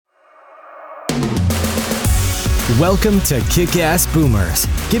Welcome to Kick-Ass Boomers,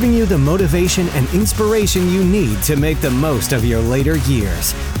 giving you the motivation and inspiration you need to make the most of your later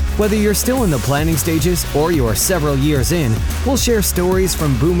years. Whether you're still in the planning stages or you're several years in, we'll share stories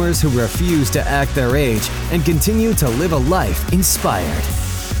from boomers who refuse to act their age and continue to live a life inspired.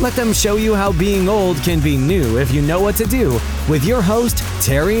 Let them show you how being old can be new if you know what to do, with your host,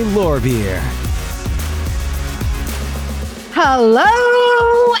 Terry Lorbeer. Hello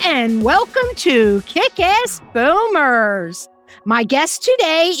and welcome to Kick-Ass Boomers. My guest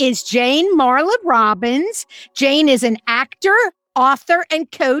today is Jane Marla Robbins. Jane is an actor, author,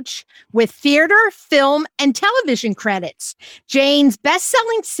 and coach with theater, film, and television credits. Jane's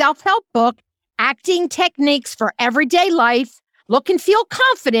best-selling self-help book, Acting Techniques for Everyday Life, Look and Feel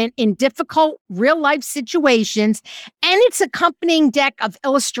Confident in Difficult Real-Life Situations, and its accompanying deck of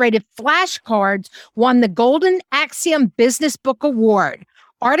illustrated flashcards won the Golden Axiom Business Book Award.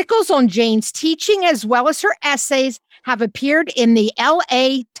 Articles on Jane's teaching as well as her essays have appeared in the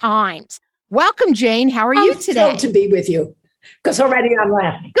LA Times. Welcome, Jane. How are you today? I'm thrilled to be with you because already I'm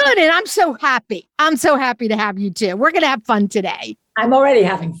laughing. Good, and I'm so happy. I'm so happy to have you too. We're going to have fun today. I'm already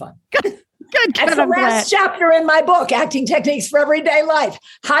having fun. Good. That's the last chapter in my book, Acting Techniques for Everyday Life,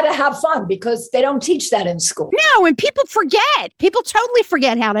 how to have fun, because they don't teach that in school. No, and people forget. People totally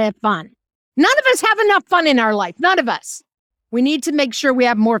forget how to have fun. None of us have enough fun in our life. None of us. We need to make sure we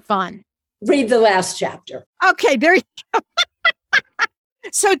have more fun. Read the last chapter. Okay, there you go.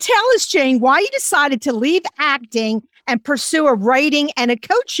 So tell us, Jane, why you decided to leave acting and pursue a writing and a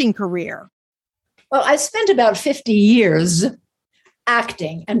coaching career. Well, I spent about 50 years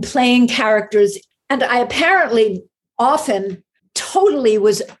acting and playing characters, and I apparently often totally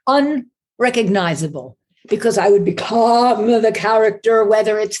was unrecognizable because I would become the character,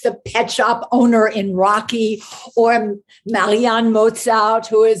 whether it's the pet shop owner in Rocky or Marianne Mozart,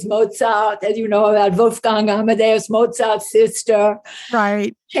 who is Mozart, as you know, about Wolfgang Amadeus Mozart's sister.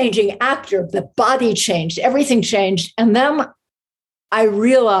 Right. Changing actor, the body changed, everything changed. And then I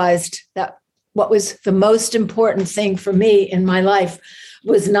realized that what was the most important thing for me in my life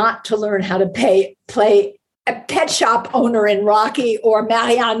was not to learn how to play a pet shop owner in Rocky or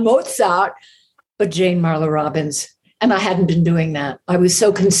Marianne Mozart, but Jane Marla Robbins. And I hadn't been doing that. I was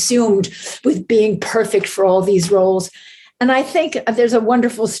so consumed with being perfect for all these roles. And I think there's a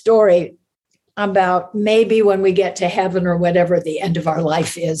wonderful story about maybe when we get to heaven or whatever the end of our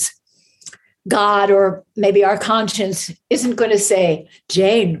life is, God or maybe our conscience isn't going to say,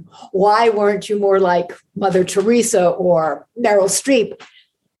 Jane, why weren't you more like Mother Teresa or Meryl Streep?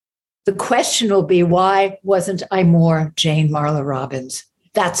 The question will be, why wasn't I more Jane Marla Robbins?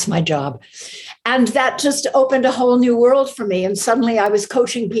 That's my job. And that just opened a whole new world for me. And suddenly I was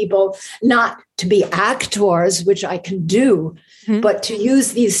coaching people not to be actors, which I can do, but to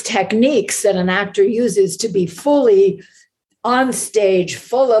use these techniques that an actor uses to be fully on stage,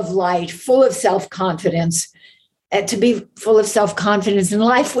 full of light, full of self-confidence, and to be full of self-confidence in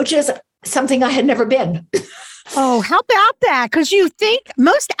life, which is something I had never been. Oh, how about that? Because you think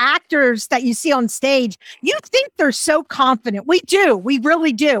most actors that you see on stage, you think they're so confident. We do. We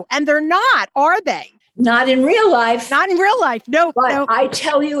really do. And they're not, are they? Not in real life. Not in real life. No. But no. I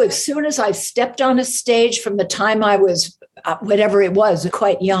tell you, as soon as I stepped on a stage from the time I was, whatever it was,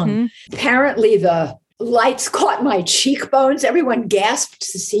 quite young, apparently the lights caught my cheekbones. Everyone gasped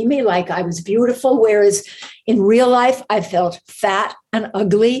to see me like I was beautiful. Whereas in real life, I felt fat and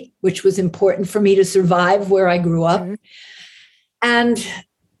ugly, which was important for me to survive where I grew up. And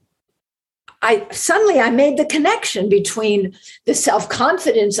I made the connection between the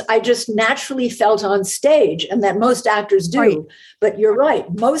self-confidence I just naturally felt on stage and that most actors do. Right. But you're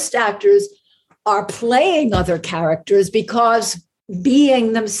right. Most actors are playing other characters because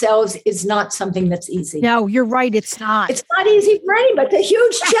being themselves is not something that's easy. No, you're right. It's not. It's not easy for anybody. It's a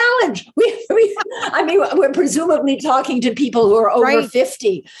huge challenge. We're presumably talking to people who are over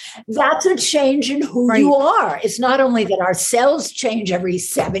 50. That's a change in who you are. It's not only that our cells change every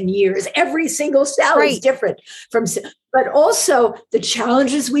 7 years. Every single cell is different but also the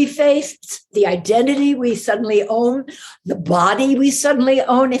challenges we face, the identity we suddenly own, the body we suddenly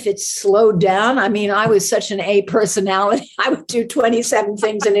own if it's slowed down. I mean, I was such an A personality. I would do 27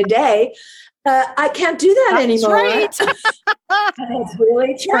 things in a day. I can't do that anymore. Right. And it's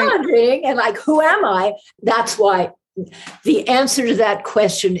really challenging. And like, who am I? That's why the answer to that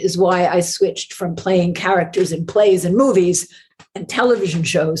question is why I switched from playing characters in plays and movies and television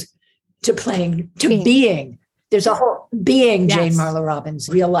shows to being. There's a whole being Jane Marla Robbins,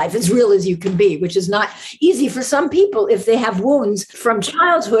 real life, as real as you can be, which is not easy for some people if they have wounds from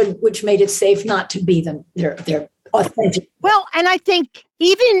childhood, which made it safe not to be them. They're authentic. Well, and I think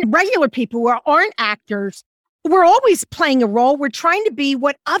even regular people who aren't actors we're always playing a role. We're trying to be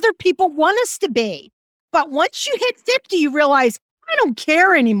what other people want us to be. But once you hit 50, you realize, I don't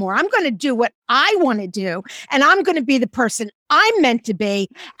care anymore. I'm going to do what I want to do. And I'm going to be the person I'm meant to be.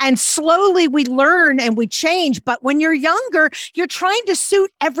 And slowly we learn and we change. But when you're younger, you're trying to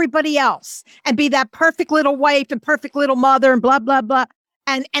suit everybody else and be that perfect little wife and perfect little mother and blah, blah, blah.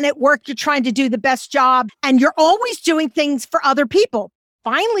 And at work, you're trying to do the best job. And you're always doing things for other people.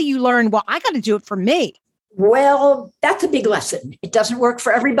 Finally, you learn, well, I got to do it for me. Well, that's a big lesson. It doesn't work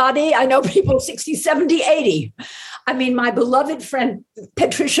for everybody. I know people 60, 70, 80. I mean, my beloved friend,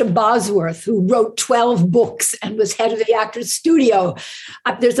 Patricia Bosworth, who wrote 12 books and was head of the Actors Studio.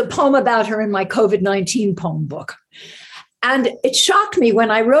 There's a poem about her in my COVID-19 poem book. And it shocked me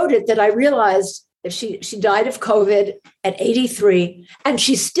when I wrote it that I realized that she died of COVID at 83. And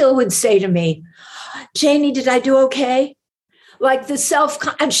she still would say to me, Janie, did I do okay? Like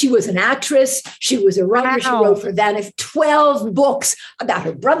and she was an actress. She was a writer. Wow. She wrote for Vanity 12 books about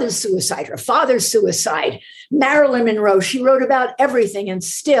her brother's suicide, her father's suicide, Marilyn Monroe. She wrote about everything. And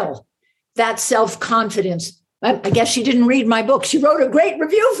still that self-confidence. I guess she didn't read my book. She wrote a great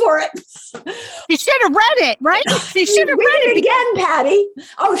review for it. You should have read it, right? She should have read it again, Patty.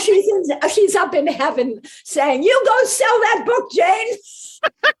 Oh, she's up in heaven saying, you go sell that book, Jane.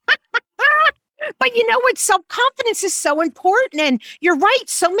 But you know what? Self-confidence is so important. And you're right.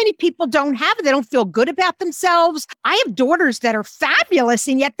 So many people don't have it. They don't feel good about themselves. I have daughters that are fabulous,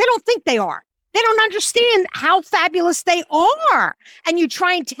 and yet they don't think they are. They don't understand how fabulous they are. And you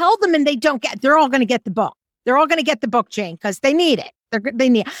try and tell them and they're all going to get the book. They're all going to get the book, Jane, because they need it. They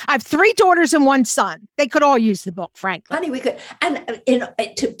need it. I have 3 daughters and 1 son. They could all use the book, frankly. Honey, we could. And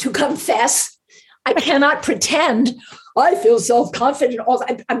to confess, I cannot pretend I feel self-confident.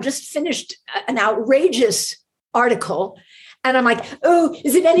 I'm just finished an outrageous article. And I'm like, oh,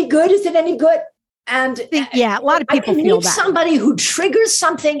 is it any good? Is it any good? And yeah, a lot of people feel that. Somebody who triggers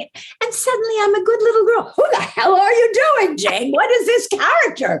something and suddenly I'm a good little girl. Who the hell are you doing, Jane? What is this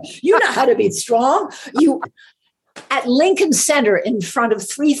character? You know how to be strong. At Lincoln Center in front of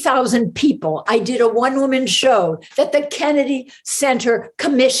 3,000 people, I did a one-woman show that the Kennedy Center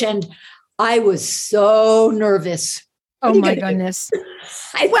commissioned. I was so nervous. Oh, my goodness.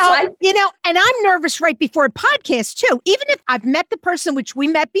 Well, and I'm nervous right before a podcast, too. Even if I've met the person, which we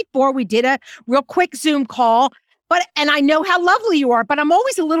met before, we did a real quick Zoom call, and I know how lovely you are, but I'm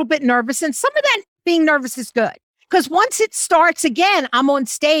always a little bit nervous. And some of that being nervous is good, because once it starts again, I'm on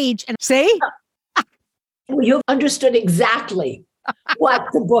stage and see? You've understood exactly what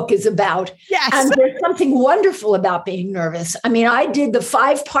the book is about. Yes. And there's something wonderful about being nervous. I mean, I did the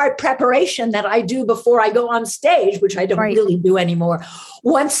 5-part preparation that I do before I go on stage, which I don't really do anymore.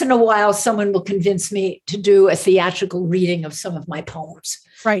 Once in a while, someone will convince me to do a theatrical reading of some of my poems.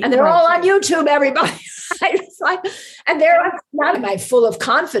 Right. And they're all on YouTube, everybody. And they're not am I full of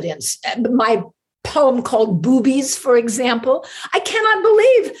confidence. My poem called Boobies, for example, I cannot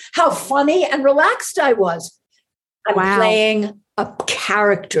believe how funny and relaxed I was. I'm playing a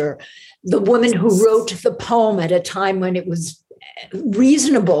character, the woman who wrote the poem at a time when it was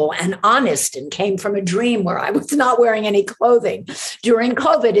reasonable and honest and came from a dream where I was not wearing any clothing during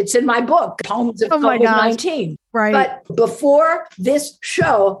COVID. It's in my book, Poems of COVID-19. Right. But before this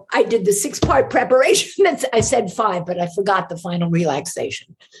show, I did the 6-part preparation. I said 5, but I forgot the final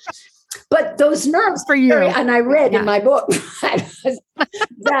relaxation. But those nerves for you, and I read in my book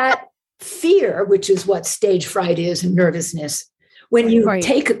that fear, which is what stage fright is, and nervousness, when you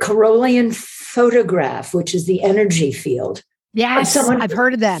take a Carolian photograph, which is the energy field. Yes, I've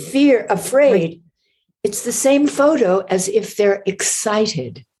heard of that. Afraid. It's the same photo as if they're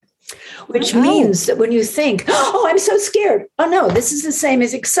excited, which means that when you think, oh, I'm so scared. Oh, no, this is the same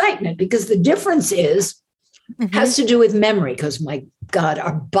as excitement, because the difference has to do with memory, because my God,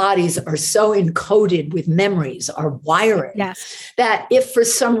 our bodies are so encoded with memories, our wiring, that if for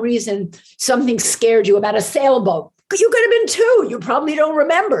some reason something scared you about a sailboat, you could have been 2. You probably don't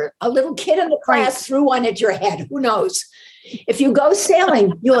remember. A little kid in the class threw one at your head. Who knows? If you go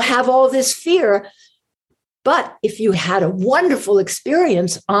sailing, you'll have all this fear. But if you had a wonderful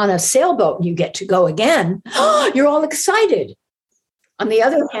experience on a sailboat and you get to go again, you're all excited. On the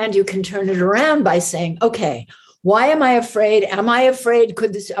other hand, you can turn it around by saying, okay, why am I afraid? Am I afraid?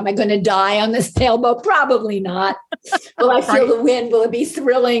 Am I going to die on this sailboat? Probably not. Will I feel the wind? Will it be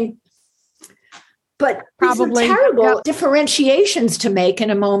thrilling? But probably terrible differentiations to make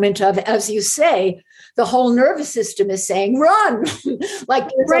in a moment of, as you say, the whole nervous system is saying, run, like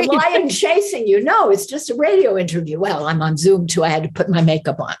there's a lion chasing you. No, it's just a radio interview. Well, I'm on Zoom too. I had to put my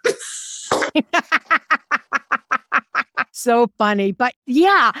makeup on. So funny. But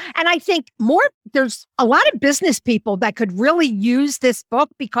yeah, and I think there's a lot of business people that could really use this book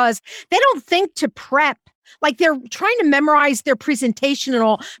because they don't think to prep. Like they're trying to memorize their presentation and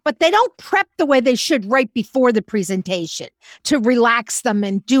all, but they don't prep the way they should right before the presentation to relax them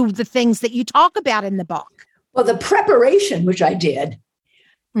and do the things that you talk about in the book. Well, the preparation, which I did,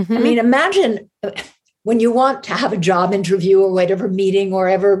 I mean, imagine when you want to have a job interview or whatever meeting or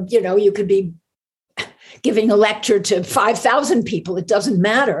ever, you could be giving a lecture to 5,000 people. It doesn't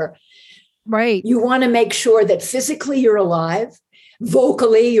matter. Right. You want to make sure that physically you're alive,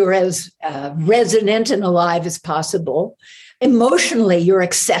 vocally you're as resonant and alive as possible. Emotionally, you're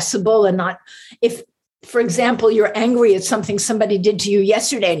accessible and not, if, for example, you're angry at something somebody did to you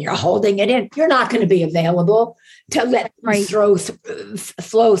yesterday and you're holding it in, you're not going to be available to let it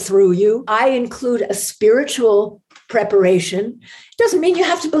flow through you. I include a spiritual preparation. It doesn't mean you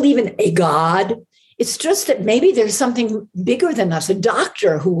have to believe in a God. It's just that maybe there's something bigger than us. A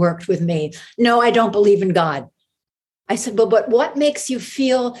doctor who worked with me, no, I don't believe in God. I said, well, but what makes you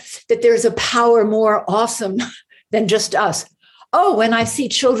feel that there's a power more awesome than just us? Oh, when I see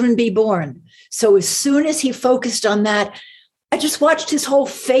children be born. So as soon as he focused on that, I just watched his whole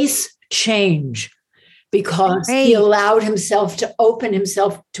face change because he allowed himself to open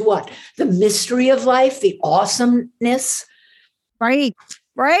himself to what? The mystery of life, the awesomeness. Right.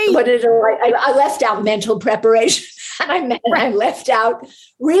 But I left out mental preparation and I left out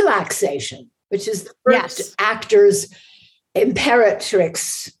relaxation, which is the first actor's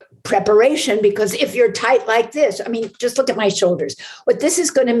imperatrix preparation, because if you're tight like this, I mean, just look at my shoulders. What this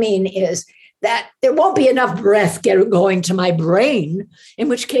is going to mean is that there won't be enough breath going to my brain, in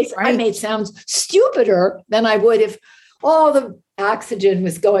which case I may sound stupider than I would if all the oxygen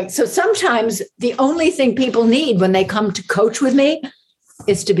was going. So sometimes the only thing people need when they come to coach with me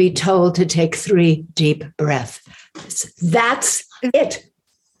is to be told to take 3 deep breaths. That's it.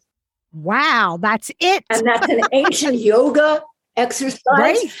 Wow, that's it. And that's an ancient yoga exercise.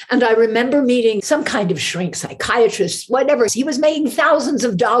 Right. And I remember meeting some kind of shrink psychiatrist, whatever. He was making thousands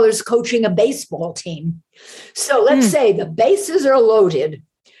of dollars coaching a baseball team. So let's say the bases are loaded,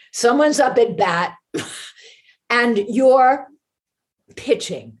 someone's up at bat, and you're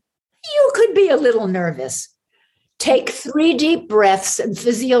pitching. You could be a little nervous. Take 3 deep breaths, and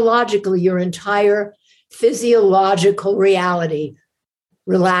physiologically, your entire physiological reality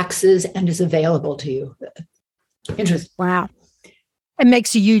relaxes and is available to you. Interesting. Wow. It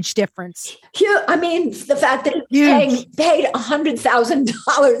makes a huge difference. I mean, the fact that it's paid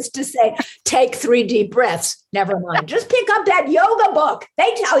 $100,000 to say, take 3 deep breaths. Never mind. Just pick up that yoga book.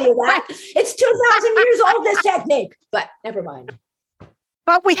 They tell you that. It's 2,000 years old, this technique. But never mind.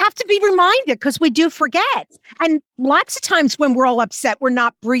 But we have to be reminded because we do forget. And lots of times when we're all upset, we're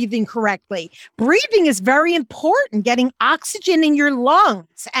not breathing correctly. Breathing is very important, getting oxygen in your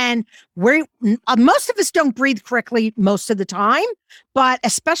lungs. And most of us don't breathe correctly most of the time, but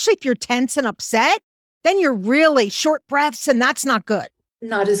especially if you're tense and upset, then you're really short breaths, and that's not good.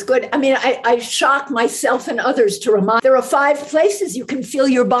 Not as good. I mean, I shock myself and others to remind, there are 5 places you can feel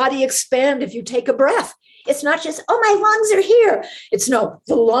your body expand if you take a breath. It's not just, oh, my lungs are here. It's no,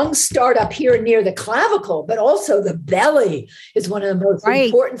 the lungs start up here near the clavicle, but also the belly is one of the most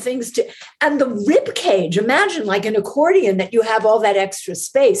important things and the rib cage. Imagine like an accordion that you have all that extra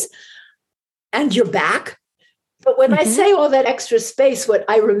space and your back. But when I say all that extra space, what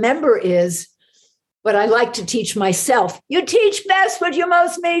I remember is what I like to teach myself. You teach best what you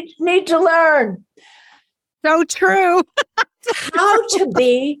most need to learn. So true. How to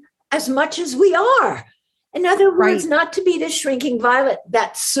be as much as we are. In other words, not to be the shrinking violet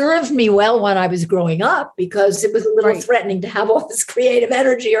that served me well when I was growing up, because it was a little threatening to have all this creative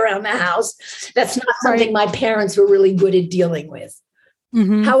energy around the house. That's not something my parents were really good at dealing with.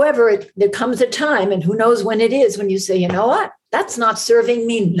 However, there comes a time, and who knows when it is, when you say, you know what, that's not serving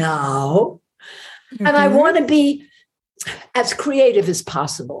me now. And I want to be as creative as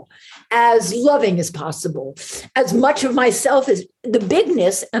possible, as loving as possible, as much of myself as the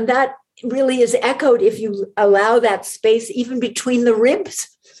bigness, and that really is echoed if you allow that space even between the ribs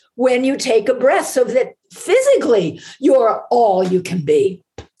when you take a breath, so that physically you're all you can be.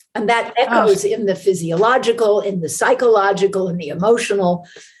 And that echoes in the physiological, in the psychological, in the emotional.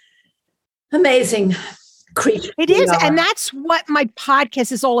 Amazing creature. It is. And that's what my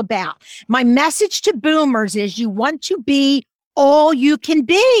podcast is all about. My message to boomers is you want to be all you can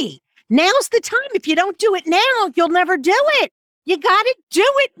be. Now's the time. If you don't do it now, you'll never do it. You got to do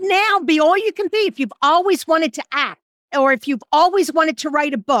it now. Be all you can be. If you've always wanted to act, or if you've always wanted to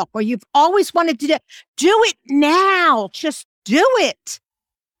write a book, or you've always wanted to do it now. Just do it.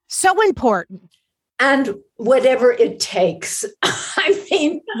 So important. and whatever it takes. I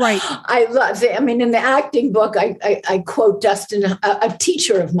mean, right. I love it. I mean, in the acting book, I quote Dustin, a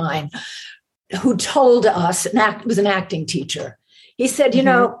teacher of mine who told us, was an acting teacher. He said, you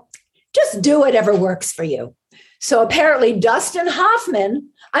know, just do whatever works for you. So apparently Dustin Hoffman,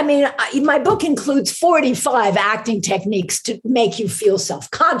 I mean, my book includes 45 acting techniques to make you feel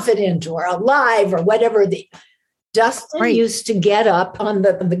self-confident or alive or whatever. Dustin used to get up on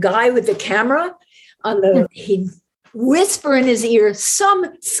the guy with the camera, he'd whisper in his ear some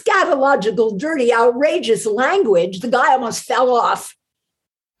scatological, dirty, outrageous language. The guy almost fell off.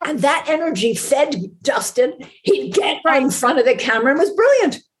 And that energy fed Dustin. He'd get in front of the camera and was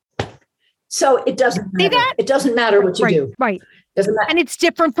brilliant. So it doesn't matter. It doesn't matter what you do. Right. Doesn't matter. And it's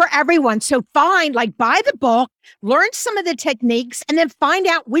different for everyone. So buy the book, learn some of the techniques, and then find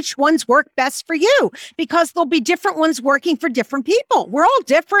out which ones work best for you, because there'll be different ones working for different people. We're all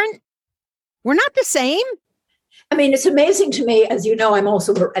different. We're not the same. I mean, it's amazing to me, as you know, I'm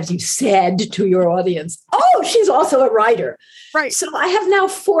also, as you said to your audience, she's also a writer. Right. So I have now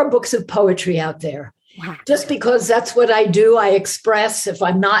 4 books of poetry out there. Wow. Just because that's what I do. I express if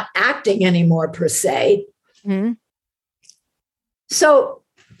I'm not acting anymore, per se. Mm-hmm. So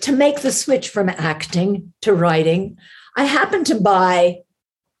to make the switch from acting to writing, I happened to buy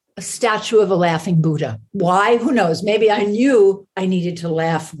a statue of a laughing Buddha. Why? Who knows? Maybe I knew I needed to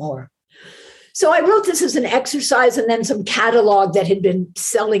laugh more. So I wrote this as an exercise, and then some catalog that had been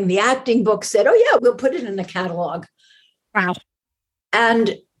selling the acting book said, we'll put it in the catalog. Wow.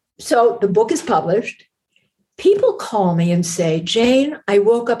 And so the book is published. People call me and say, Jane, I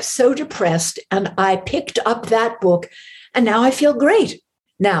woke up so depressed and I picked up that book and now I feel great.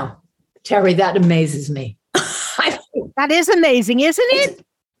 Now, Terry, that amazes me. That is amazing, isn't it?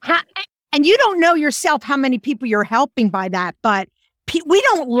 And you don't know yourself how many people you're helping by that, but we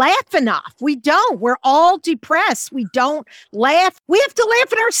don't laugh enough. We don't. We're all depressed. We don't laugh. We have to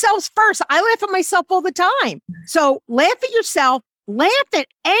laugh at ourselves first. I laugh at myself all the time. So laugh at yourself. Laugh at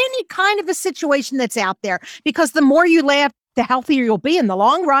any kind of a situation that's out there, because the more you laugh, the healthier you'll be in the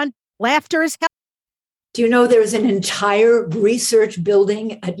long run. Laughter is healthy. Do you know there's an entire research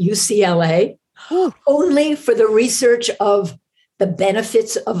building at UCLA only for the research of the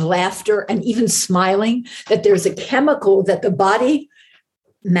benefits of laughter and even smiling, that there's a chemical that the body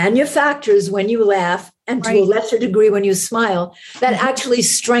manufactures when you laugh, and to a lesser degree when you smile, that actually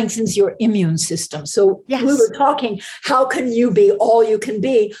strengthens your immune system. So we were talking, how can you be all you can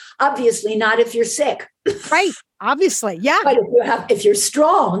be? Obviously not if you're sick. Right. Obviously. Yeah. But if you're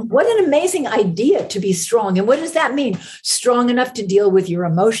strong, what an amazing idea to be strong. And what does that mean? Strong enough to deal with your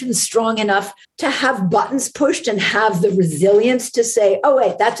emotions, strong enough to have buttons pushed and have the resilience to say, oh,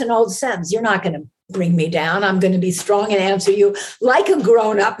 wait, that's an old sentence. You're not going to bring me down. I'm going to be strong and answer you like a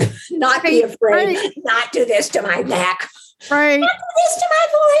grown-up, not be afraid, not do this to my back. Right. Not do this to my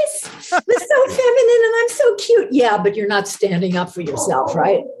voice. It's so feminine and I'm so cute. Yeah, but you're not standing up for yourself,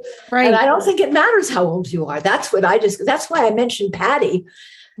 right? Right. And I don't think it matters how old you are. That's why I mentioned Patty.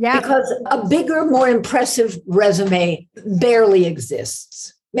 Yeah. Because a bigger, more impressive resume barely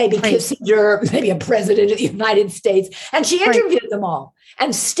exists. Maybe Kissinger, maybe a president of the United States. And she interviewed them all.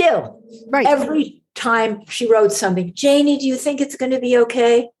 And still, every time she wrote something, Janie, do you think it's going to be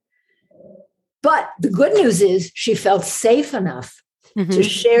okay? But the good news is she felt safe enough to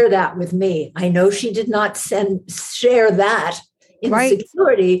share that with me. I know she did not share that in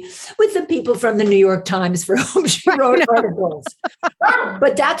security with the people from the New York Times for whom she wrote articles.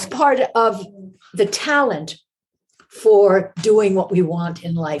 But that's part of the talent for doing what we want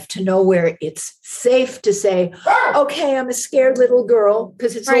in life, to know where it's safe to say, okay, I'm a scared little girl,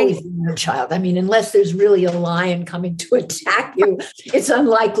 because it's always an inner child. I mean, unless there's really a lion coming to attack you, it's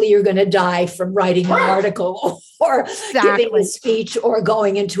unlikely you're going to die from writing an article or giving a speech or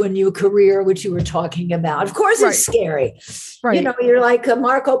going into a new career, which you were talking about. Of course, it's scary. Right. You know, you're like a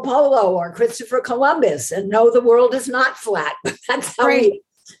Marco Polo or Christopher Columbus, and no, the world is not flat. That's how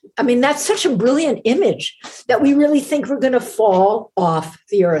that's such a brilliant image, that we really think we're going to fall off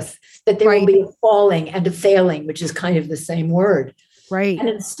the earth, that there will be a falling and a failing, which is kind of the same word. Right. And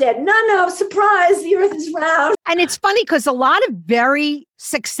instead, no, surprise, the earth is round. And it's funny because a lot of very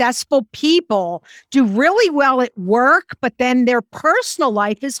successful people do really well at work, but then their personal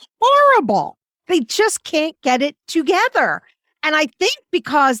life is horrible. They just can't get it together. And I think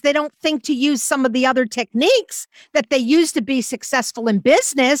because they don't think to use some of the other techniques that they use to be successful in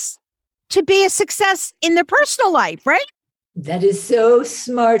business to be a success in their personal life, right? That is so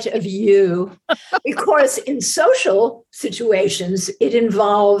smart of you. Because in social situations, it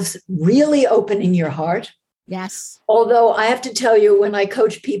involves really opening your heart. Yes. Although I have to tell you, when I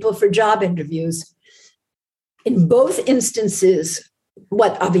coach people for job interviews, in both instances,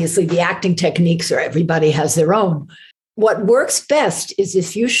 what obviously the acting techniques are, everybody has their own. What works best is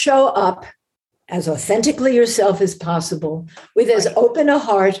if you show up as authentically yourself as possible, with as open a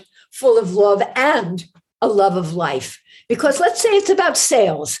heart, full of love and a love of life. Because let's say it's about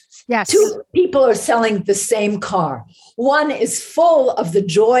sales. Yes. Two people are selling the same car. One is full of the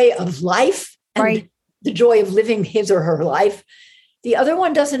joy of life and the joy of living his or her life. The other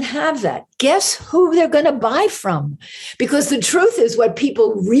one doesn't have that. Guess who they're going to buy from? Because the truth is, what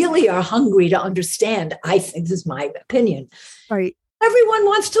people really are hungry to understand, I think, this is my opinion. Right. Everyone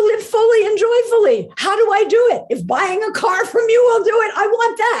wants to live fully and joyfully. How do I do it? If buying a car from you will do it, I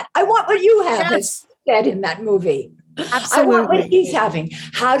want that. I want what you have, as said in that movie. Absolutely. I want what he's having.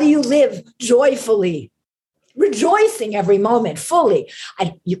 How do you live joyfully, rejoicing every moment fully?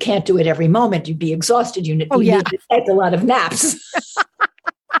 You can't do it every moment. You'd be exhausted. You need to take a lot of naps.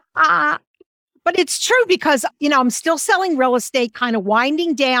 But it's true because, I'm still selling real estate, kind of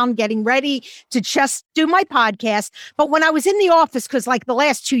winding down, getting ready to just do my podcast. But when I was in the office, because like the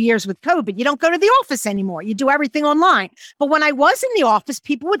last 2 years with COVID, you don't go to the office anymore. You do everything online. But when I was in the office,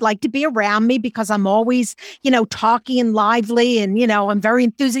 people would like to be around me because I'm always, talking and lively and, I'm very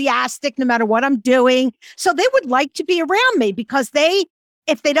enthusiastic no matter what I'm doing. So they would like to be around me because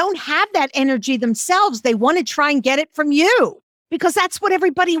if they don't have that energy themselves, they want to try and get it from you. Because that's what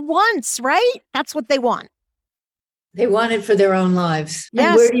everybody wants, right? That's what they want. They want it for their own lives. Yes.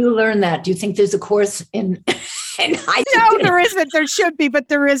 And where do you learn that? Do you think there's a course in high school? No, there isn't. There should be, but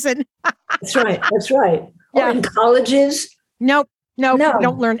there isn't. That's right. Or in colleges? Nope. No, you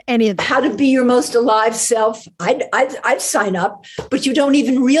don't learn any of that. How to be your most alive self. I'd sign up, but you don't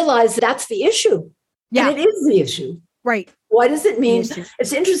even realize that's the issue. Yeah. And it is the issue. Right. What does it mean?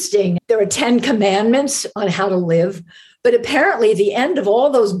 It's interesting. There are 10 commandments on how to live. But apparently, the end of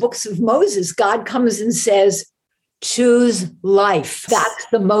all those books of Moses, God comes and says, choose life. That's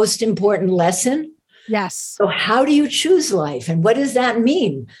the most important lesson. Yes. So how do you choose life? And what does that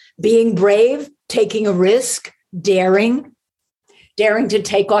mean? Being brave, taking a risk, daring to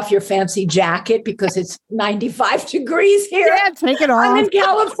take off your fancy jacket because it's 95 degrees here. Yeah, take it off. I'm in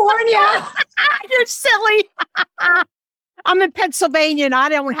California. You're silly. I'm in Pennsylvania and I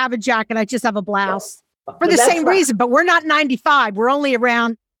don't have a jacket. I just have a blouse. For the same reason, but we're not 95. We're only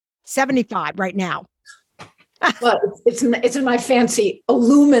around 75 right now. Well, it's in my fancy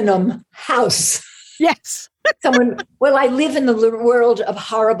aluminum house. Yes. I live in the world of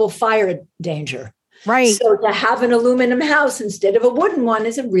horrible fire danger. Right. So to have an aluminum house instead of a wooden one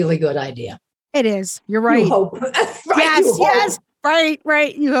is a really good idea. It is. You're right. You hope. Right, yes.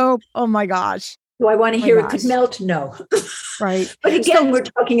 Right. You hope. Oh my gosh. Do I want to hear it could melt? No. Right. But again, we're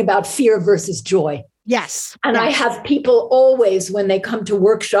talking about fear versus joy. Yes. And I have people always, when they come to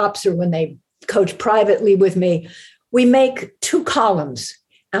workshops or when they coach privately with me, we make 2 columns.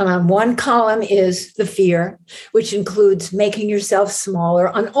 And on one column is the fear, which includes making yourself smaller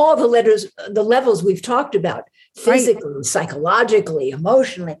on all the levels we've talked about, physically, psychologically,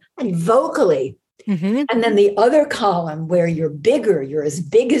 emotionally, and vocally. Mm-hmm. And then the other column where you're bigger, you're as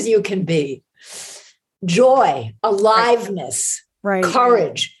big as you can be. Joy, aliveness,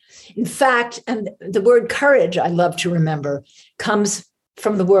 courage. In fact, and the word courage, I love to remember, comes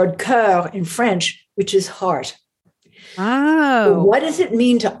from the word cœur in French, which is heart. Oh. What does it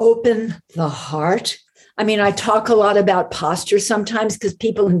mean to open the heart? I mean, I talk a lot about posture sometimes because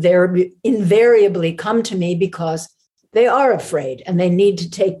people invariably come to me because they are afraid and they need to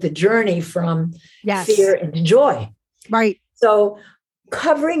take the journey from fear into joy. Right. So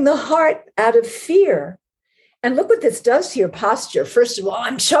covering the heart out of fear. And look what this does to your posture. First of all,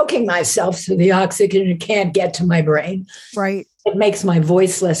 I'm choking myself so the oxygen can't get to my brain. Right. It makes my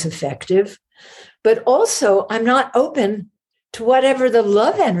voice less effective. But also, I'm not open to whatever the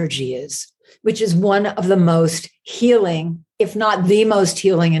love energy is, which is one of the most healing, if not the most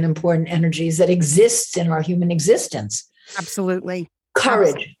healing and important energies that exists in our human existence. Absolutely.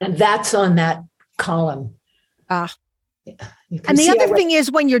 Courage. And that's on that column. And the other thing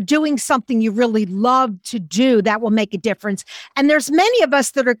is when you're doing something you really love to do, that will make a difference. And there's many of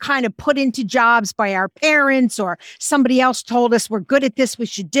us that are kind of put into jobs by our parents or somebody else told us we're good at this, we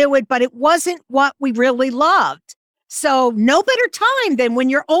should do it, but it wasn't what we really loved. So no better time than when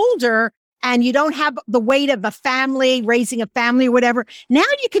you're older and you don't have the weight of a family, raising a family or whatever. Now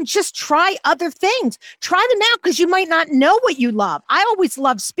you can just try other things. Try them out because you might not know what you love. I always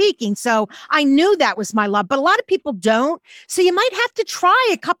loved speaking, so I knew that was my love, but a lot of people don't. So you might have to try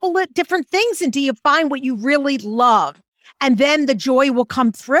a couple of different things until you find what you really love. And then the joy will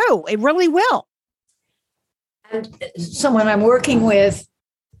come through. It really will. And someone I'm working with,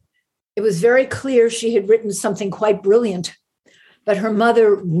 it was very clear she had written something quite brilliant, but her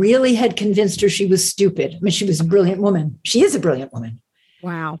mother really had convinced her she was stupid. I mean, she was a brilliant woman. She is a brilliant woman.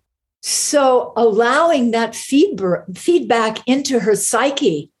 Wow. So allowing that feedback into her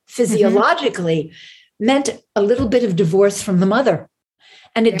psyche physiologically meant a little bit of divorce from the mother.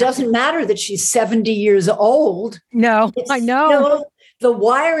 And it doesn't matter that she's 70 years old. No, I know. The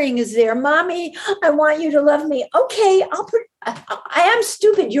wiring is there. Mommy, I want you to love me. Okay, I am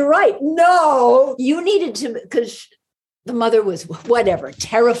stupid. You're right. No, you needed to, because the mother was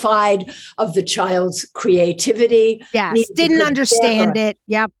terrified of the child's creativity. Yes, didn't understand it.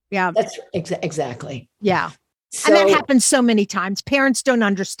 Yep. That's exactly. Yeah. So, and that happens so many times. Parents don't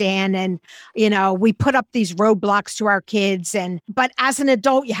understand. And, we put up these roadblocks to our kids. But as an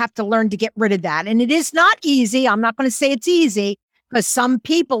adult, you have to learn to get rid of that. And it is not easy. I'm not going to say it's easy, because some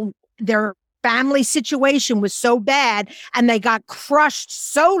people, their family situation was so bad and they got crushed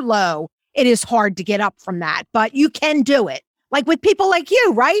so low. It is hard to get up from that, but you can do it. Like with people like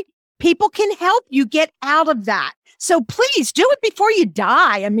you, right? People can help you get out of that. So please do it before you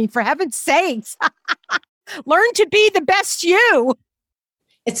die. I mean, for heaven's sakes, learn to be the best you.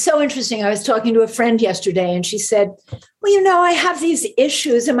 It's so interesting. I was talking to a friend yesterday and she said, well, I have these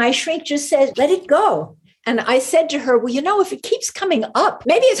issues and my shrink just said, let it go. And I said to her, well, if it keeps coming up,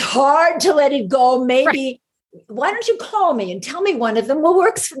 maybe it's hard to let it go. Maybe, why don't you call me and tell me one of them will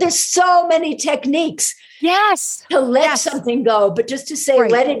work? There's so many techniques. Yes. To let something go, but just to say,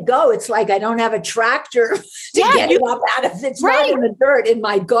 let it go. It's like, I don't have a tractor to get it up out of it. It's not in the dirt in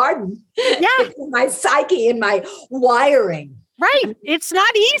my garden. Yeah. It's in my psyche, in my wiring. Right. It's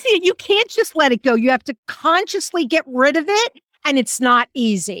not easy. You can't just let it go. You have to consciously get rid of it. And it's not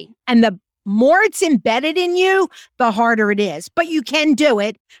easy. And the more it's embedded in you, the harder it is. But you can do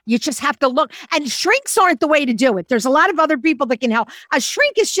it. You just have to look. And shrinks aren't the way to do it. There's a lot of other people that can help. A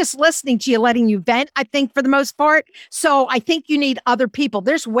shrink is just listening to you, letting you vent, I think, for the most part. So I think you need other people.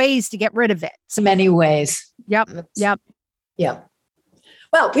 There's ways to get rid of it. So many ways. Yep.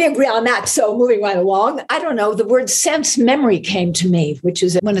 Well, we agree on that. So moving right along, I don't know, the word sense memory came to me, which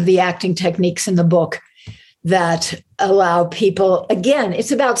is one of the acting techniques in the book that allow people, again,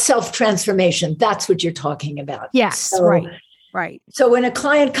 it's about self-transformation. That's what you're talking about. Yes, so, right. So when a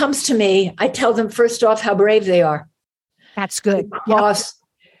client comes to me, I tell them first off how brave they are. That's good. Because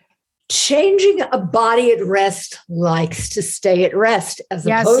changing a body at rest likes to stay at rest as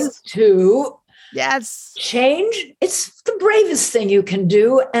opposed to change. It's the bravest thing you can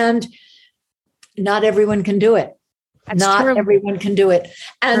do. And not everyone can do it. Everyone can do it.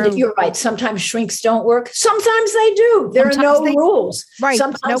 And you're right. Sometimes shrinks don't work. Sometimes they do. There are no rules. Right.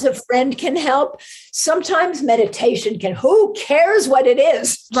 Sometimes a friend can help. Sometimes meditation can. Who cares what it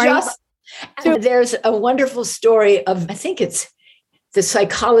is? Right. And there's a wonderful story of, I think it's the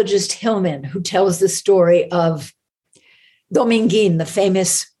psychologist Hillman, who tells the story of Dominguin, the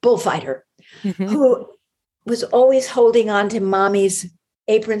famous bullfighter, who was always holding on to mommy's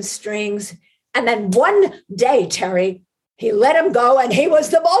apron strings. And then one day, Terry, he let him go and he was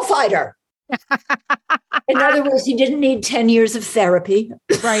the bullfighter. In other words, he didn't need 10 years of therapy.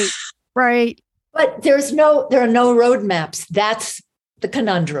 Right. But there are no roadmaps. That's the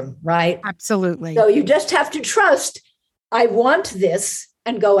conundrum, right? Absolutely. So you just have to trust, I want this,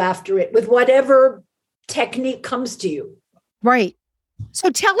 and go after it with whatever technique comes to you. Right.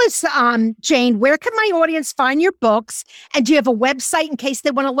 So tell us, Jane, where can my audience find your books? And do you have a website in case they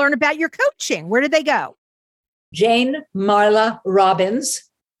want to learn about your coaching? Where do they go?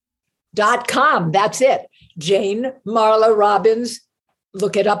 JaneMarlaRobbins.com. That's it. Jane Marla Robbins.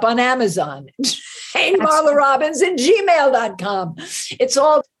 Look it up on Amazon. Jane Marla Robbins at gmail.com. It's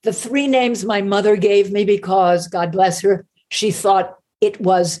all the three names my mother gave me because, God bless her, she thought it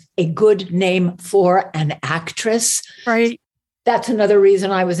was a good name for an actress. Right. That's another reason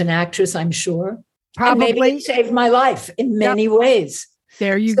I was an actress, I'm sure. Probably. And maybe it saved my life in many ways.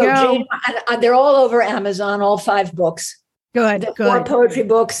 There you go. Jane, they're all over Amazon, all 5 books. Good. The 4 poetry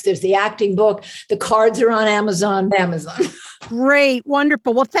books, there's the acting book. The cards are on Amazon. Great.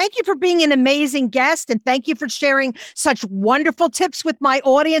 Wonderful. Well, thank you for being an amazing guest. And thank you for sharing such wonderful tips with my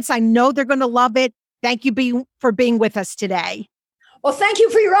audience. I know they're going to love it. Thank you for being with us today. Well, thank you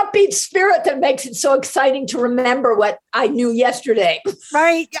for your upbeat spirit that makes it so exciting to remember what I knew yesterday.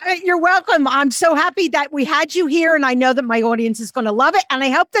 Right. You're welcome. I'm so happy that we had you here, and I know that my audience is going to love it. And I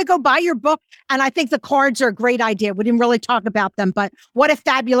hope they go buy your book. And I think the cards are a great idea. We didn't really talk about them, but what a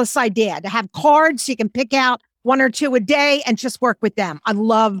fabulous idea to have cards so you can pick out 1 or 2 a day and just work with them. I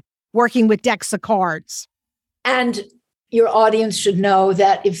love working with decks of cards. And your audience should know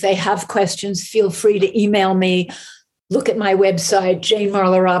that if they have questions, feel free to email me. look at my website,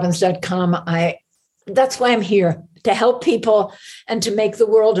 janemarlarobbins.com. That's why I'm here, to help people and to make the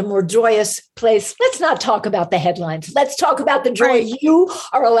world a more joyous place. Let's not talk about the headlines. Let's talk about the joy you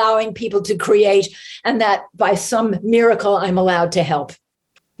are allowing people to create, and that by some miracle, I'm allowed to help.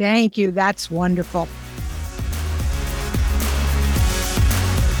 Thank you. That's wonderful.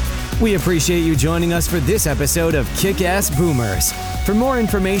 We appreciate you joining us for this episode of Kick-Ass Boomers. For more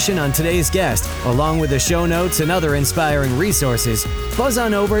information on today's guest, along with the show notes and other inspiring resources, buzz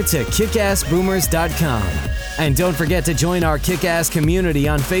on over to kickassboomers.com. And don't forget to join our Kick-Ass community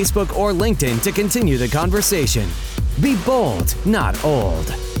on Facebook or LinkedIn to continue the conversation. Be bold, not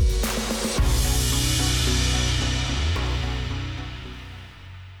old.